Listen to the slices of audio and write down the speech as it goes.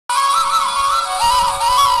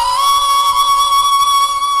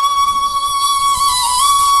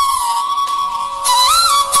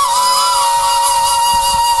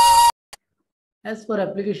for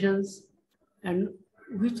applications and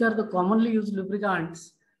which are the commonly used lubricants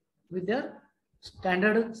with their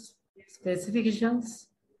standard specifications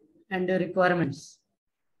and their requirements.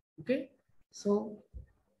 Okay, so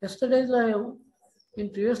yesterday's in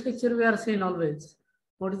previous lecture we are seeing always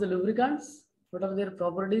what is the lubricants, what are their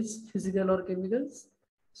properties, physical or chemicals.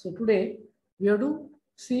 So today we have to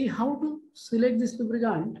see how to select this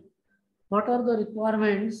lubricant, what are the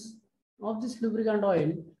requirements of this lubricant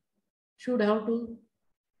oil, should have to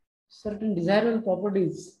certain desirable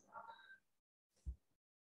properties.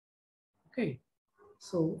 Okay,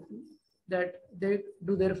 so that they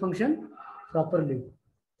do their function properly.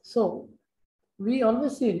 So we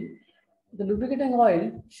always see the lubricating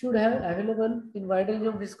oil should have available in wide range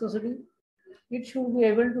of viscosity. It should be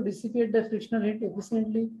able to dissipate the frictional heat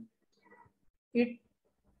efficiently. It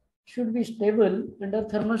should be stable under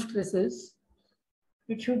thermal stresses.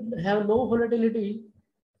 It should have low volatility.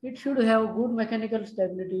 It should have good mechanical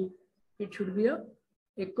stability. It should be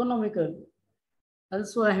economical,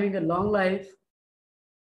 also having a long life.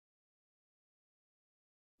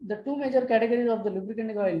 The two major categories of the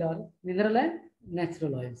lubricating oil are mineral and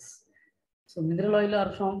natural oils. So mineral oil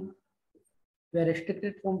we are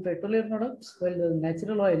extracted from petroleum products, while the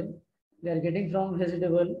natural oil we are getting from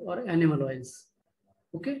vegetable or animal oils.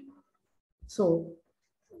 Okay. So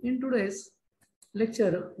in today's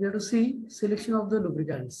lecture, we have to see selection of the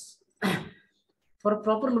lubricants. For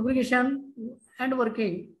proper lubrication and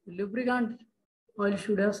working, lubricant oil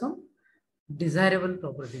should have some desirable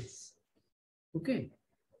properties. Okay.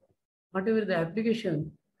 Whatever the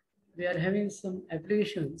application, we are having some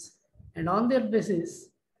applications, and on that basis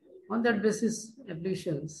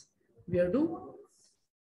applications, we have to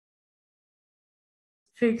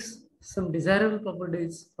fix some desirable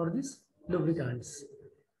properties for these lubricants.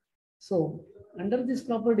 So under these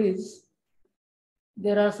properties,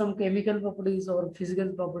 there are some chemical properties or physical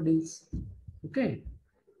properties. Okay.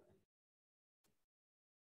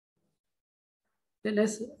 Then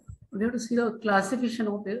we have to see the classification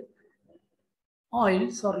of the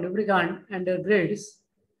oils or lubricant and their grades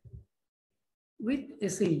with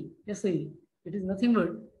SAE. SAE, it is nothing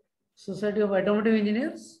but Society of Automotive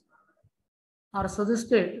Engineers are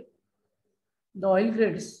suggested the oil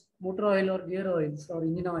grades, motor oil or gear oils or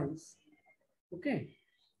engine oils. Okay.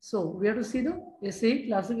 So we have to see the SAE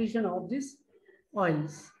classification of these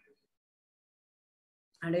oils.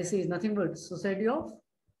 And SAE is nothing but Society of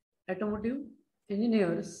Automotive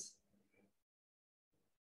Engineers.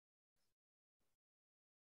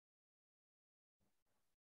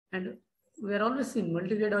 And we are always seeing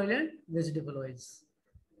multi-grade oil and vegetable oils.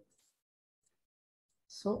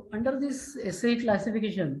 So under this SAE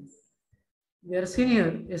classification, we are seeing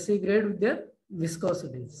here SAE grade with their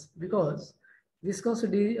viscosities, because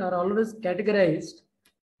viscosity are always categorized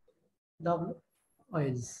the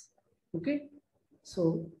oils. Okay.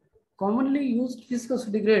 So commonly used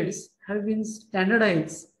viscosity grades have been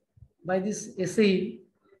standardized by this SAE,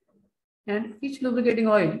 and each lubricating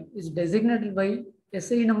oil is designated by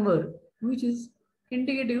SAE number, which is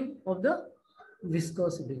indicative of the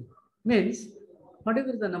viscosity. Means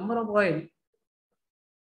whatever the number of oil,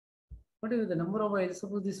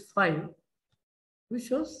 suppose this 5, which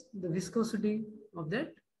shows the viscosity of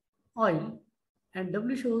that oil, and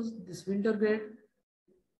W shows this winter grade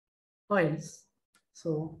oils.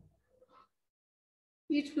 So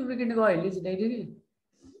each lubricating oil is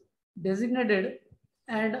designated,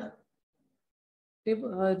 and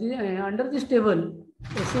under this table,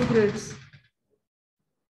 SAE grades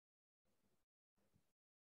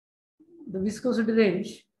the viscosity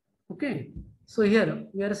range. Okay. So here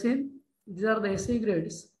we are seeing these are the SAE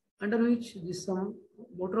grades under which this some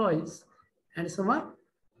motor oils and some are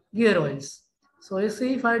gear oils. So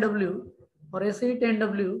SAE 5W or SAE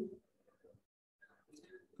 10W.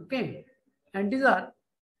 Okay. And these are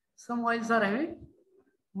some oils are having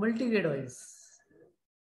multi-grade oils,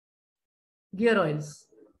 gear oils.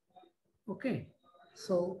 Okay.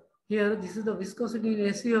 So here this is the viscosity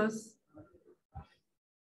in SES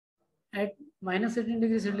at minus 18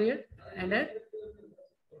 degrees centigrade and at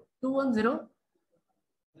 210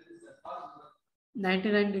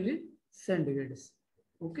 99 degrees centigrades.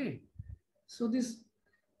 Okay. So this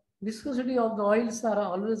viscosity of the oils are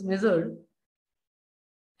always measured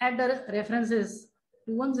at the references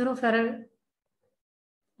 210 Farad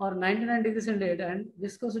or 99 degrees centigrade, and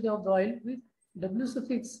viscosity of the oil with W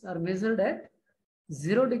suffix are measured at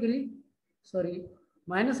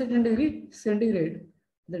minus 18 degree centigrade.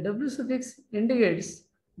 The W suffix indicates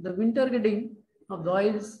the winter getting of the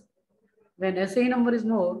oils. When SAE number is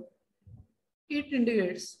more, it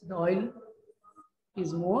indicates the oil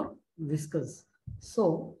is more viscous.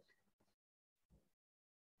 So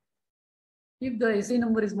If the SI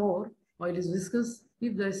number is more, oil is viscous.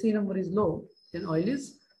 If the SI number is low, then oil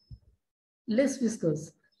is less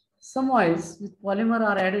viscous. Some oils with polymer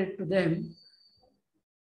are added to them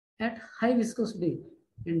at high viscosity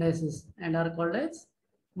indices and are called as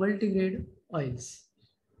multigrade oils.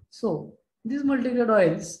 So these multigrade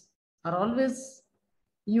oils are always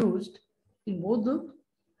used in both the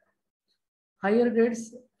higher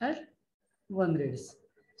grades and 1 grades.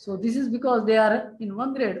 So this is because they are in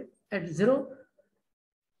 1 grade at 0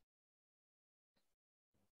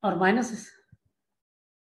 or minus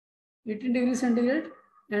 18 degrees centigrade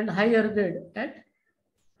and higher grade at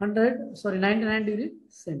 99 degree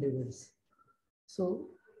centigrades. So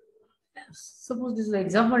suppose this is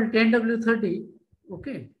example 10W30.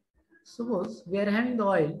 Okay. Suppose we are having the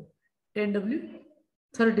oil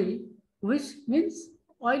 10W30, which means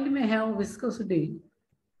oil may have viscosity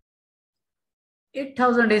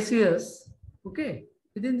 8000 SUS. Okay.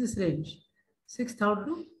 Within this range, 6000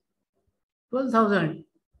 to 12,000,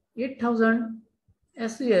 8,000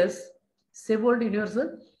 SUS stable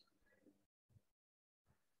universal.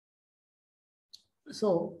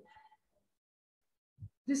 So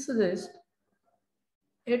this suggests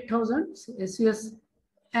 8,000 SUS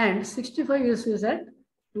and 65 SUS at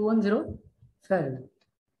 210 Fahrenheit.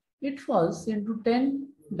 It falls into 10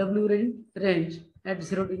 W range at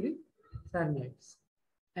 0 degree Fahrenheit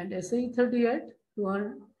and SI 30 at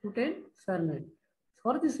 210 Fahrenheit.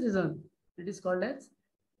 For this reason, it is called as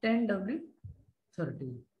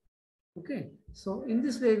 10W30. Okay, so in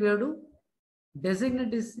this way we have to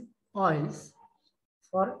designate these oils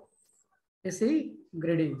for SI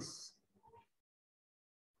gradings.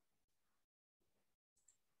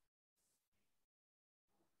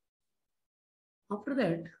 After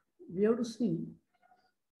that, we have to see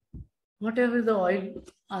whatever the oil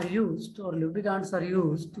are used or lubricants are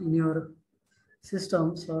used in your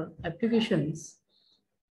systems or applications.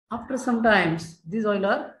 After some times, these oil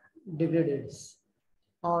are degraded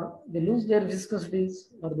or they lose their viscosities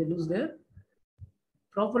or they lose their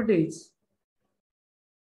properties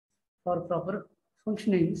for proper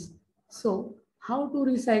functionings. So how to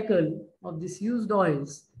recycle of these used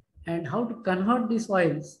oils and how to convert these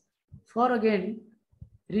oils for again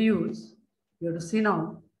reuse, you have to see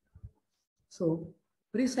now. So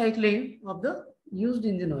recycling of the used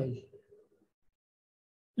engine oil.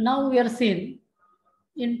 Now we are seeing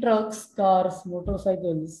in trucks, cars,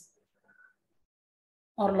 motorcycles,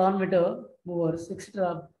 or lawn mower movers,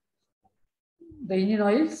 etc. The engine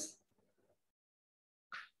oils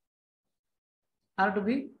are to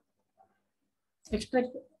be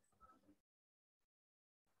extracted,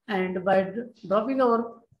 and by dropping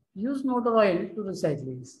our used motor oil to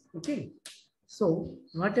recycling. Okay, so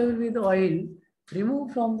whatever be the oil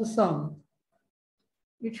removed from the sump,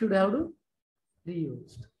 it should have to be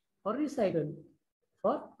used or recycled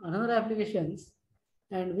for another applications,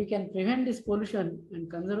 and we can prevent this pollution and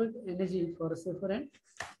conserve energy for a safer and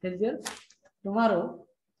healthier tomorrow.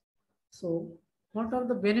 So what are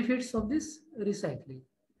the benefits of this recycling?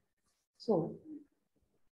 So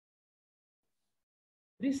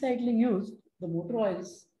recycling use the motor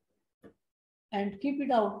oils and keep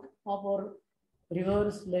it out of our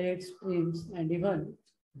rivers, lakes, streams, and even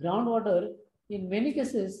groundwater. In many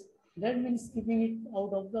cases, that means keeping it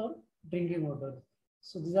out of the drinking water.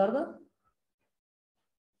 So these are the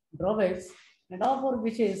drawbacks and off our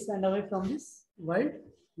beaches and away from this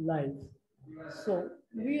wildlife. So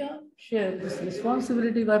we share this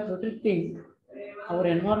responsibility by protecting our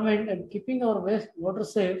environment and keeping our waste water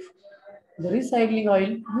safe. The recycling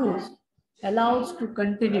oil used allows to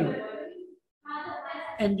continue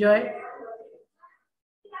enjoy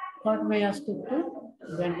what may ask to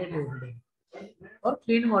branded every day or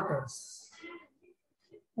clean waters.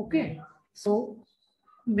 Okay, so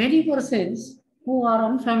many persons who are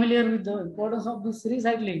unfamiliar with the importance of this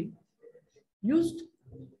recycling used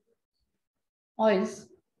oils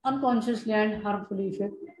unconsciously and harmfully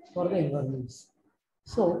effect for the environment.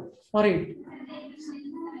 So for it,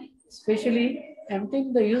 especially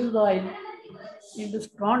emptying the used oil into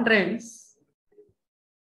strong drains,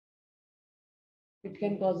 it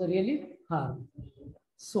can cause a really harm.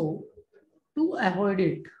 So to avoid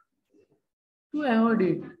it,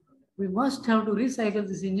 we must have to recycle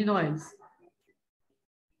these engine oils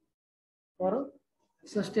for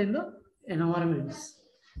sustain the environments.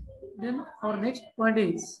 Then our next point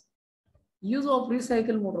is use of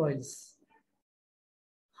recycled motor oils.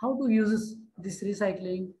 How to use this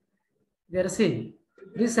recycling? We are saying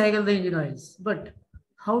recycle the engine oils, but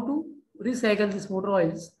how to recycle these motor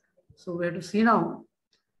oils? So we have to see now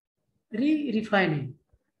refining.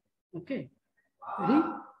 Okay,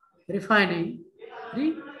 refining,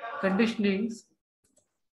 conditionings,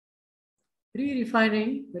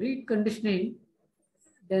 re-refining, reconditioning,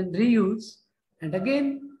 then reuse, and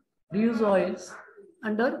again reuse oils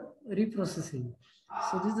under reprocessing.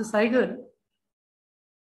 So this is the cycle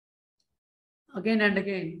again and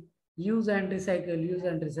again, use and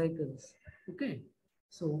recycles. Okay,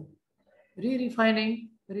 so re-refining,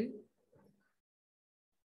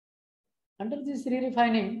 under this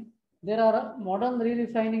re-refining, there are modern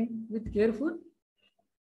re-refining with careful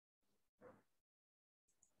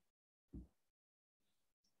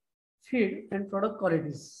feed and product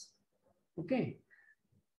qualities. Okay.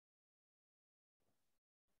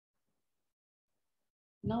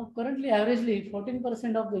 Now, currently, averagely,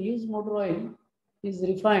 14% of the used motor oil is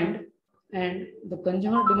refined, and the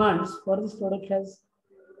consumer demands for this product has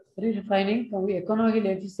re-refining can be economically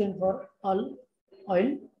efficient for all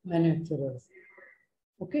oil manufacturers.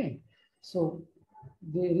 Okay, so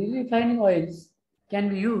the re-refining oils can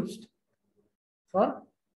be used for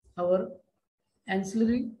our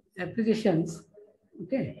ancillary applications.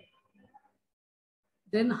 Okay,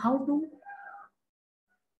 then how to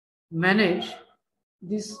manage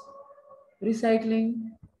this recycling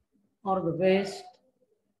or the waste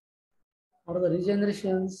or the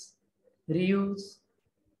regenerations, reuse,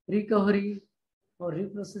 recovery or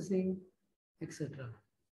reprocessing, etc.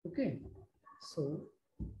 Okay, so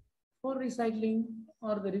for recycling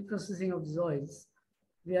or the reprocessing of these oils,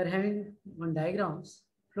 we are having one diagrams,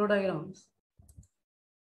 flow diagrams.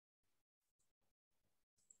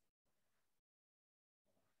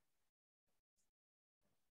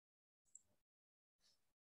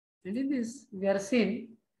 And in this, we are seeing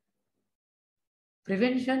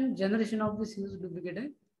prevention, generation of this used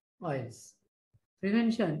lubricated oils.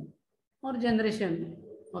 Prevention or generation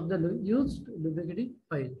of the used lubricating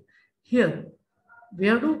oil. Here, we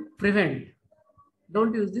have to prevent,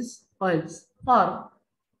 don't use these oils, or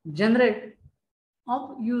generate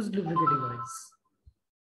of used lubricating oils.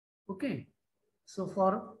 Okay, so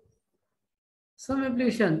for some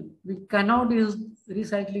application, we cannot use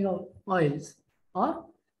recycling of oils or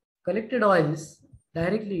collected oils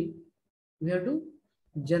directly. We have to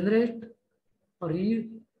generate or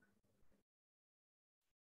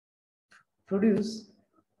produce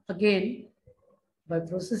again by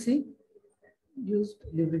processing used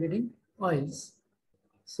lubricating oils.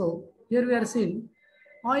 So here we are seeing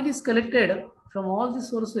oil is collected from all the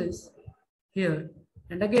sources here,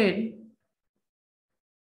 and again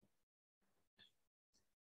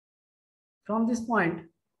from this point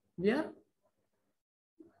we are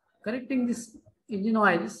collecting this engine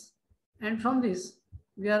oils, and from this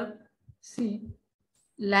we are see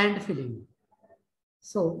land filling.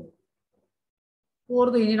 So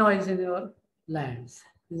pour the engine oils in your lands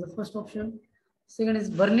is the first option. Second is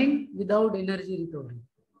burning without energy recovery.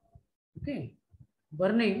 Okay,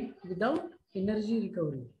 burning without energy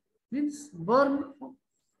recovery means burn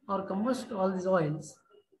or combust all these oils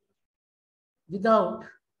without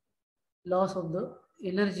loss of the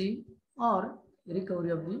energy or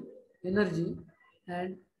recovery of the energy.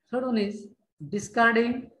 And third one is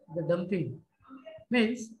discarding the dumping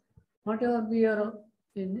means whatever we are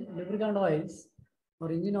in lubricant oils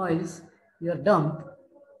or engine oils you are dumped,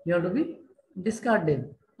 you have to be discard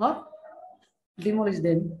them or demolish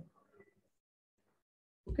them.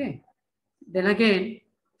 Okay, then again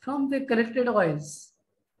from the collected oils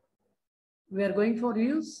we are going for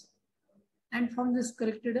reuse, and from this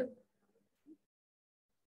collected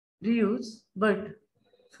reuse but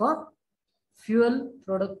for fuel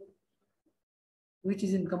product which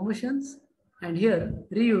is in combustions, and here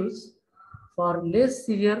reuse for less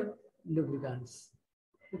severe lubricants.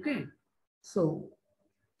 Okay, so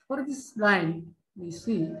for this line we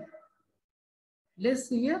see less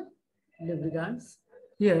severe lubricants.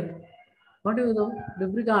 Here whatever the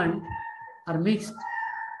lubricant are mixed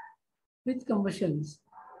with combustions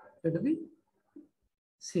that will be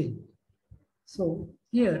seen. So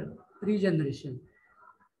here regeneration.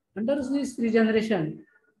 Under this regeneration,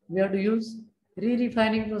 we have to use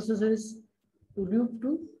re-refining processes to loop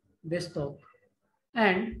to base stock.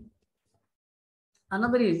 And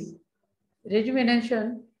another is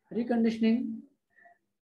rejuvenation, reconditioning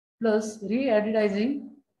plus re-anodizing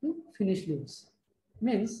to finish loops.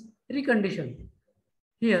 Means recondition.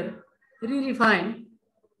 Here re-refine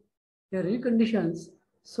the reconditions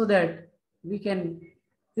so that we can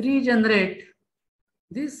regenerate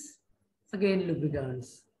this again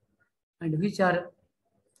lubricants, and which are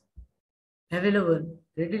available,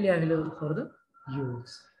 readily available for the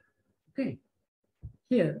use. Okay,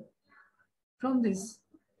 here from this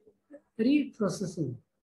reprocessing,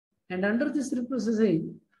 and under this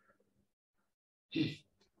reprocessing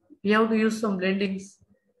we have to use some blendings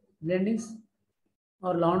blendings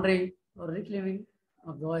or laundering or reclaiming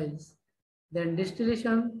of the oils. Then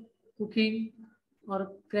distillation, cooking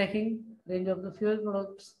or cracking range of the fuel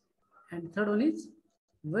products. And third one is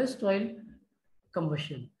waste oil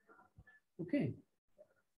combustion. Okay.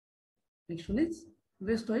 Next one is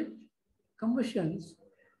waste oil combustions.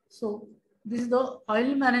 So this is the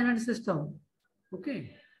oil management system.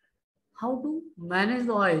 Okay. How to manage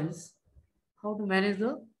the oils, how to manage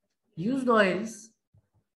the used oils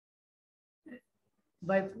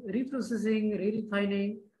by reprocessing,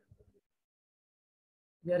 re-refining.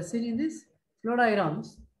 We are seeing in this flow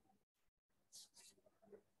diagrams.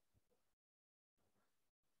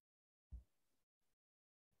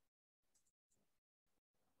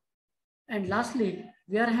 And lastly,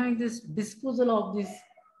 we are having this disposal of these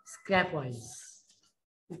scrap oils.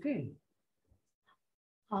 Okay.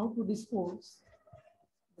 How to dispose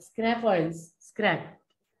the scrap oils, scrap,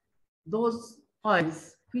 those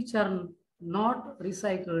oils which are not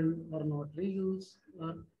recycled or not reused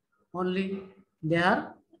or only they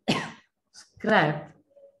are scrap.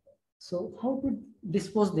 So how to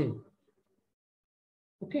dispose them?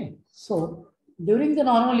 Okay. So during the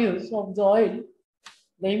normal use of the oil,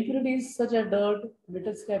 the impurities such as dirt,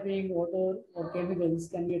 metal scraping, water, or chemicals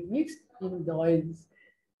can get mixed in the oils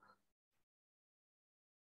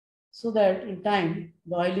so that in time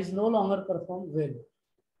the oil is no longer performed well.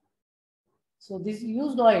 So this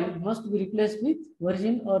used oil must be replaced with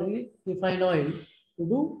virgin or refined oil to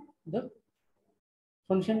do the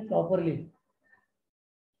function properly.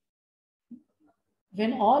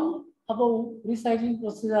 When all above recycling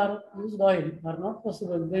processes are used oil are not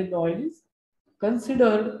possible, then the oil is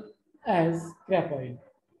considered as scrap oil.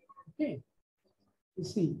 Okay. You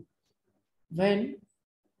see, when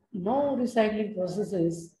no recycling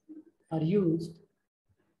processes are used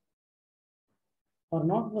or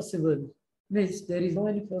not possible, means there is no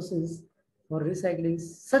any process for recycling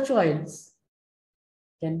such oils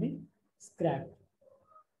can be scrapped.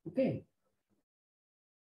 Okay.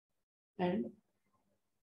 And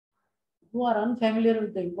who are unfamiliar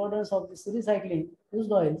with the importance of this recycling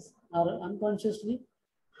used oils are unconsciously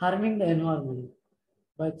harming the environment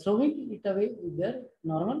by throwing it away with their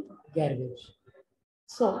normal garbage.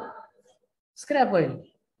 So, scrap oil.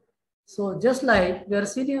 So, just like we are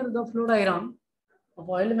seeing here the flow diagram of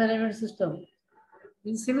oil management system,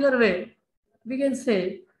 in similar way, we can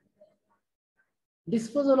say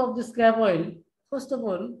disposal of the scrap oil. First of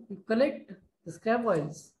all, you collect the scrap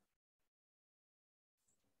oils.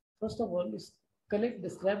 First of all, is collect the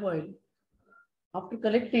scrap oil. After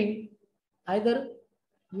collecting, either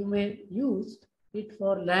you may use it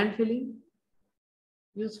for landfilling,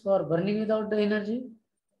 use for burning without the energy,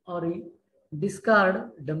 or you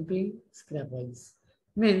discard dumping scrap oils.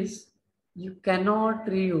 Means you cannot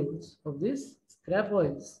reuse of these scrap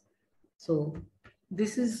oils. So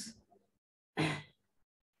this is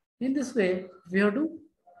in this way we have to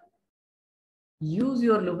use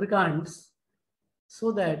your lubricants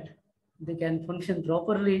so that they can function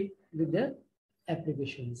properly with their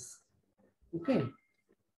applications. Okay.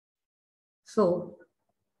 So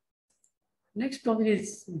next topic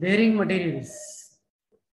is bearing materials.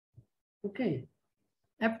 Okay.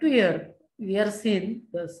 Up to here, we are seeing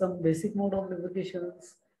some basic mode of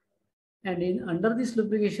lubrications, and in under these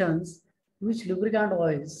lubrications, which lubricant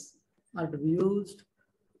oils are to be used.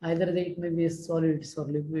 Either it may be solids or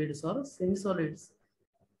liquids or semi-solids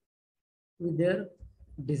with their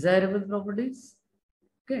desirable properties.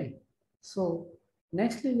 Okay. So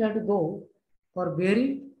next we have to go for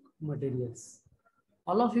bearing materials.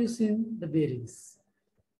 All of you seen the bearings.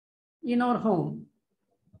 In our home,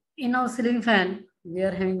 in our ceiling fan, we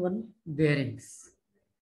are having one bearings.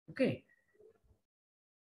 Okay.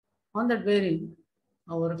 On that bearing,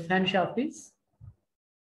 our fan shaft is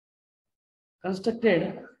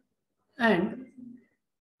constructed and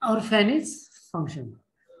our fan is functional.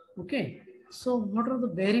 Okay. So what are the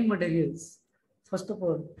bearing materials? First of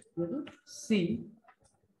all, we have to see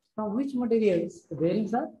from which materials the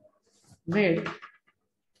bearings are made,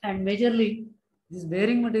 and majorly these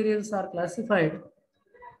bearing materials are classified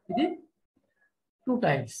within two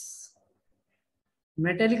types: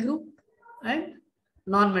 metallic group and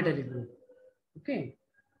non-metallic group. Okay,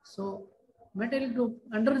 so metallic group,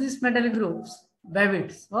 under these metallic groups,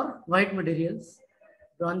 bavids or white materials,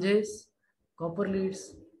 bronzes, copper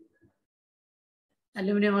leads,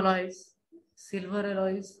 aluminum alloys, silver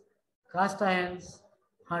alloys, cast irons,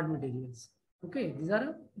 hard materials. Okay, these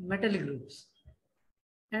are metallic groups.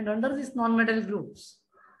 And under these non-metallic groups,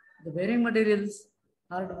 the bearing materials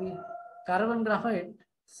are to be carbon graphite,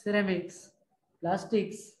 ceramics,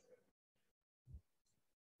 plastics,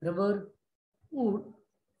 rubber, wood,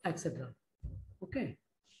 etc. Okay.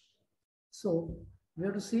 So we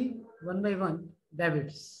have to see one by one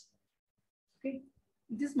babbits. Okay.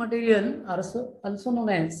 This material are also known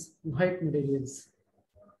as white materials.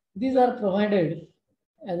 These are provided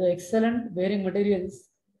as excellent bearing materials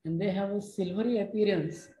and they have a silvery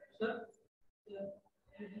appearance. Sir,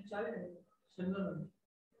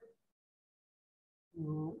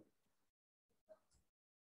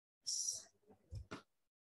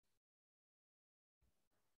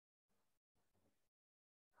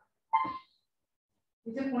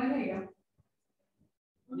 इथे कोणी नाही का?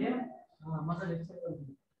 ये हां माझा lecture करतो.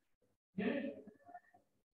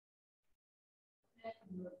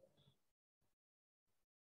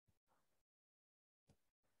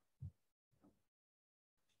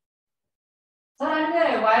 Sir आणि ते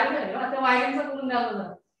वायर आहे ना त्या वायरिंगचं करून द्या जरा.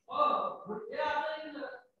 हो हे आता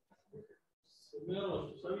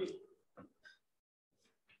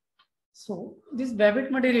So these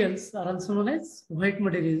babbitt materials are also known as white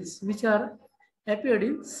materials, which are appeared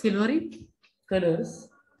in silvery colors,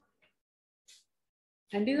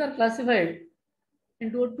 and these are classified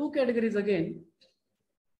into two categories again: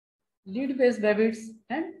 lead-based babbitts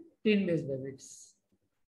and tin-based babbitts.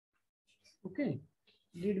 Okay,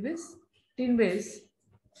 lead-based, tin-based.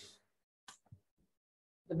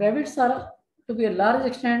 The babbitts are to be a large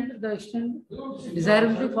extent the extent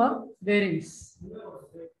desirability for bearings.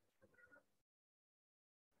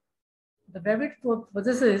 The babbit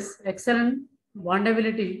possesses excellent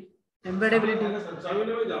bondability, embeddability.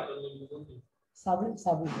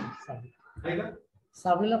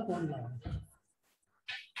 साबळेला phone lava.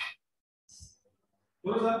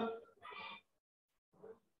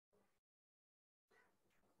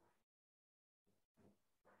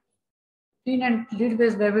 Tin and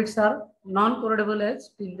lead-based babbitts are non-corrodable as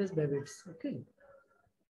tin-based babbitts. Okay.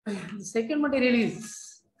 The second material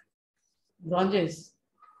is bronzes.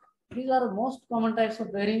 These are most common types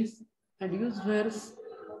of bearings and used where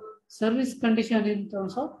service condition in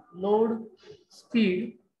terms of load,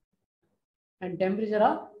 speed, and temperature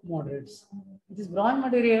are moderates. This bronze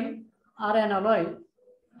material are an alloy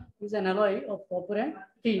is an alloy of copper and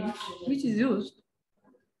tin, which is used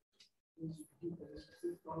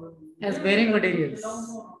as bearing materials.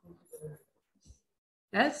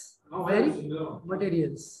 As bearing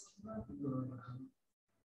materials.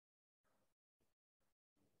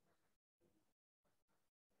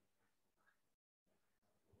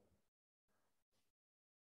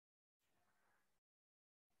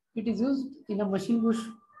 It is used in a machine bush,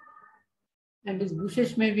 and its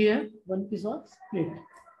bushes may be a one piece of split.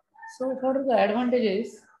 So, what are the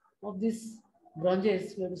advantages of these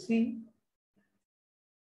bronzes? We have to see.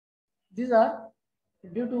 These are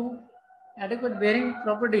due to adequate bearing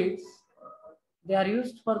properties. They are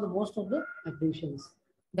used for the most of the applications.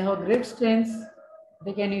 They have great strength.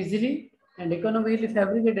 They can easily and economically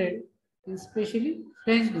fabricated in specially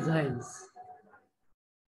French designs.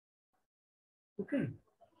 Okay.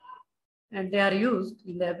 And they are used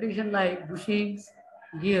in the application like bushings,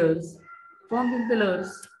 gears, pump impellers,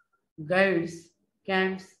 guides,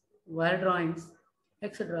 cams, wire drawings,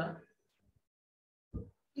 etc.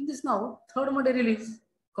 In this now, third material is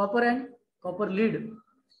copper and copper lead.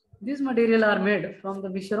 These material are made from the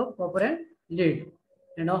mixture of copper and lead,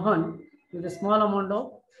 and often with a small amount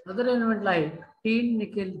of other element like tin,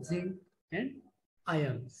 nickel, zinc, and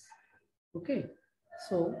ions. Okay,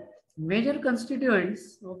 so major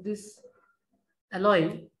constituents of this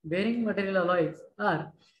alloy, bearing material alloys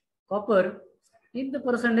are copper in the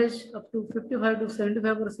percentage up to 55 to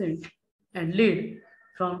 75% and lead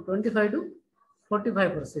from 25 to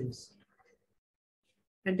 45%.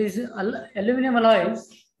 And these aluminum alloys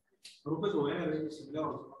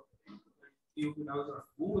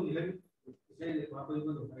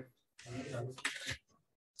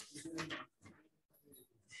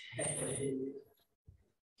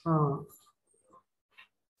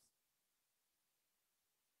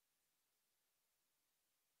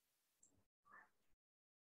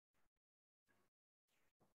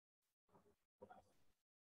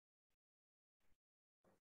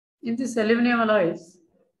in this aluminum alloys,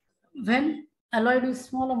 when alloyed with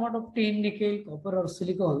small amount of tin, nickel, copper or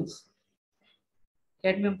silicones,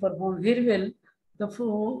 cadmium performs very well. The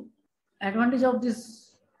advantage of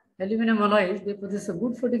this aluminum alloys, they possess a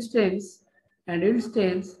good fatigue strength and yield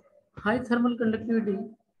strength, high thermal conductivity.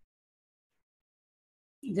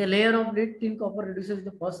 The layer of lead, tin, copper reduces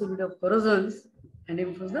the possibility of corrosions and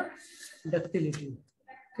improves the ductility.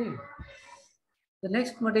 Okay. The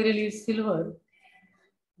next material is silver.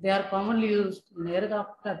 They are commonly used in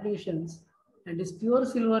aircraft applications, and this pure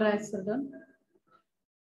silver has certain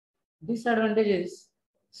disadvantages.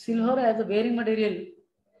 Silver as a bearing material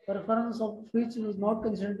performance of which was not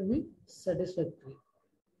considered to be satisfactory.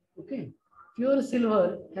 Okay. Pure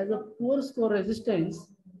silver has a poor score resistance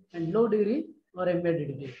and low degree or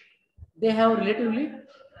embedded. They have relatively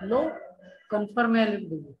low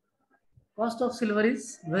conformality. Cost of silver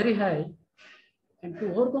is very high, and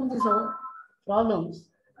to overcome these problems,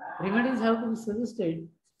 remedies have to be suggested.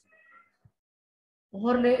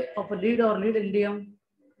 Overlay of a lead or lead indium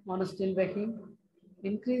on a steel backing,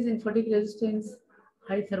 increase in fatigue resistance,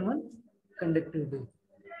 high thermal conductivity.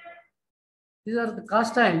 These are the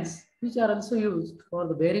cast irons which are also used for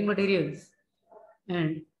the bearing materials,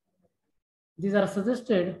 and these are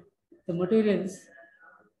suggested the materials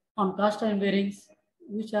on cast iron bearings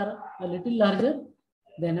which are a little larger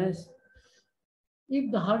than us.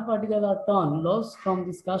 If the hard particles are torn loose from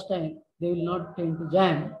this cast iron, they will not tend to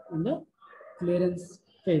jam in the clearance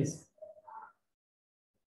phase.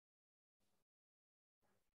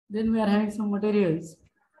 Then we are having some materials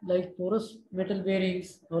like porous metal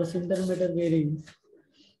bearings or sinter metal bearings,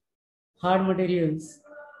 hard materials,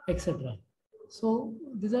 etc. So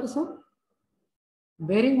these are some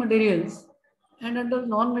bearing materials, and under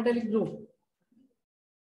non-metallic group,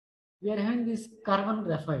 we are having this carbon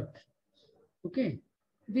graphite. Okay,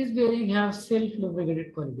 these bearing have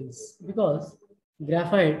self-lubricated qualities because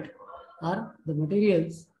graphite are the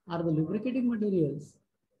materials, are the lubricating materials,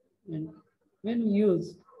 and when we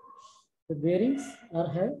use the bearings are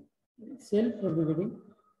have self-lubricating,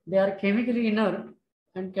 they are chemically inert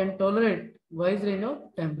and can tolerate wide range of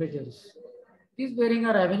temperatures. These bearings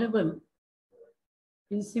are available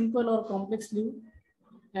in simple or complex lube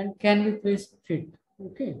and can be pressed fit.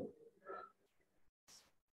 Okay.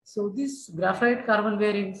 So these graphite carbon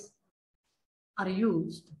bearings are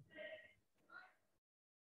used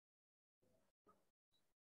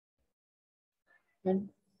and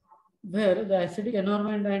where the acidic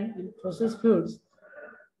environment and in process fluids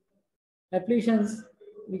applications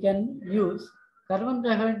we can use. Carbon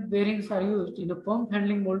graphite bearings are used in a pump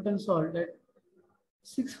handling molten salt at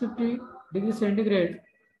 650 degrees centigrade.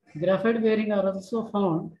 Graphite bearings are also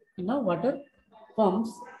found in a water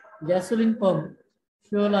pumps, gasoline pump,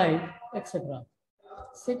 fuel oil, etc.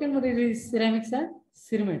 Second material is ceramics and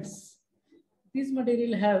ceramides. These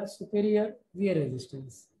materials have superior wear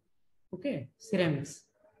resistance. Okay, ceramics.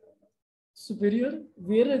 Superior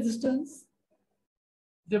wear resistance.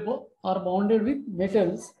 They are bonded with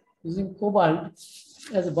metals using cobalt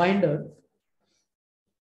as a binder.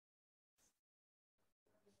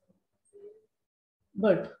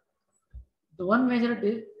 But the one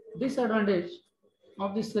major disadvantage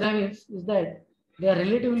of the ceramics is that they are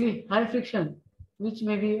relatively high friction, which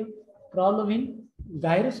may be a problem in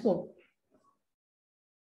gyroscope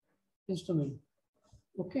instrument.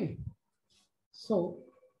 Okay. So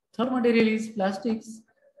third material is plastics.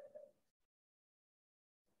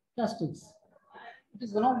 Plastics. It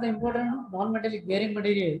is one of the important non-metallic bearing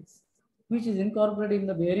materials which is incorporated in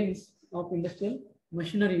the bearings of industrial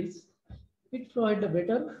machineries. It provides a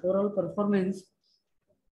better overall performance.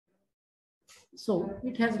 So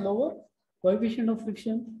it has lower coefficient of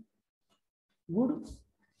friction, good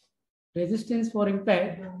resistance for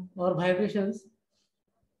impact or vibrations.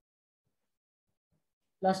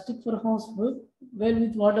 Plastic performs well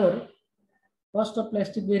with water. Cost of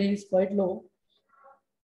plastic bearing is quite low,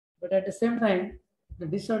 but at the same time, the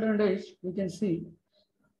disadvantage we can see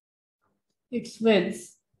it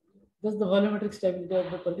swells. Thus, the volumetric stability of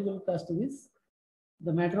the particular plastic is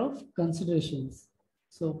the matter of considerations.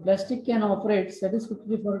 So, plastic can operate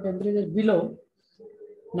satisfactorily for temperature below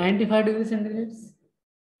 95 degrees centigrade,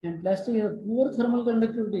 and plastic has poor thermal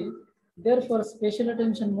conductivity. Therefore, special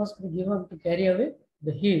attention must be given to carry away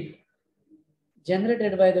the heat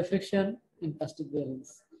generated by the friction in plastic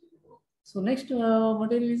bearings. So next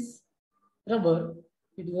material is rubber.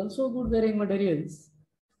 It is also good bearing materials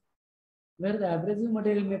where the abrasive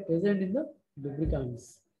material may present in the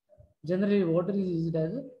lubricants. Generally, water is used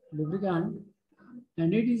as a lubricant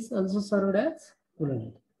and it is also served as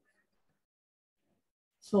coolant.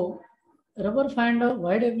 So rubber find a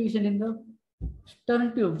wide application in the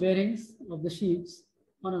stern tube bearings of the ships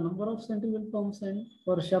on a number of centrifugal pumps and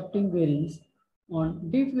for shafting bearings on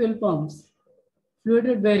deep well pumps.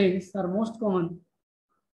 Fluided bearings are most common.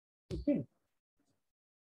 Okay.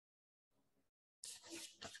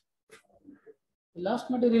 The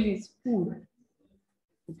last material is wood.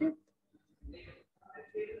 Okay.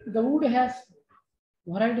 The wood has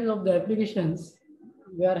varieties of the applications.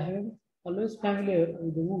 We are having always familiar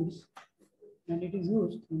with the woods, and it is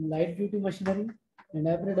used in light duty machinery and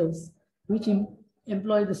apparatus which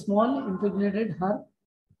employ the small impregnated hard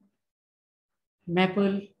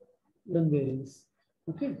maple wooden bearings.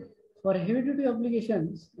 Okay. For heavy duty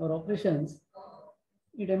applications or operations,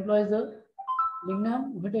 it employs the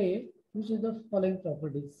lignum vitae, which is the following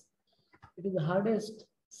properties. It is the hardest,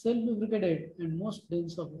 self-lubricated and most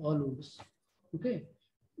dense of all woods. Okay.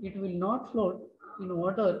 It will not float in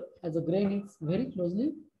water as the grain is very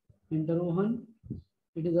closely interwoven.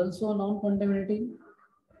 It is also non-contaminating.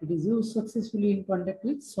 It is used successfully in contact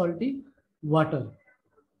with salty water.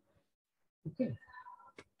 Okay.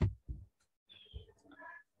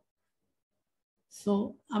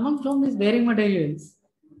 So among from these bearing materials,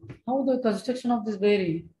 how the construction of this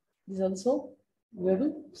bearing is also we have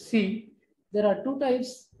to see. There are two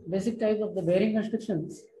types, basic types of the bearing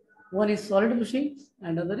constructions. One is solid bushing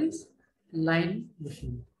and other is line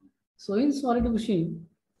bushing. So in solid bushing,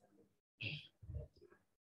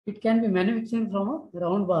 it can be manufactured from a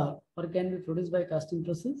round bar or can be produced by casting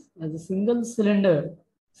process as a single cylindrical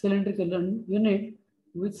unit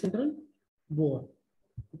with central bore.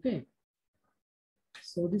 Okay.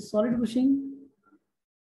 So this solid bushing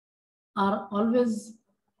are always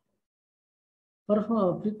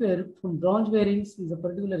prepared from bronze bearings is a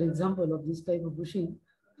particular example of this type of bushing.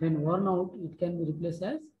 When worn out, it can be replaced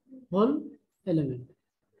as whole element.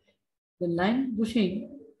 The line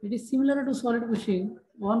bushing, it is similar to solid bushing,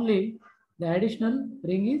 only the additional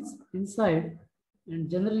ring is inside and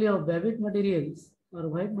generally of babbitt materials or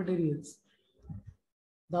white materials.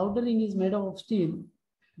 The outer ring is made of steel,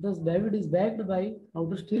 thus babbitt is backed by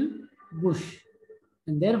outer steel bush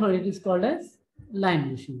and therefore it is called as line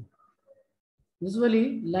bushing.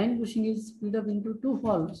 Usually, line bushing is split up into two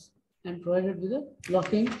valves and provided with a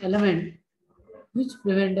locking element which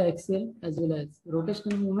prevent the axial as well as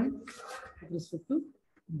rotational movement with respect to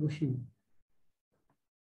bushing.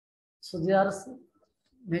 So there are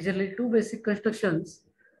majorly two basic constructions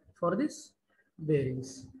for these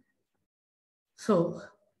bearings. So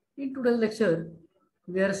in today's lecture,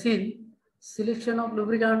 we are seeing selection of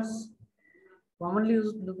lubricants, commonly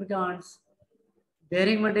used lubricants,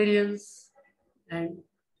 bearing materials, and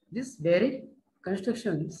these bearing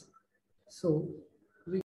constructions. So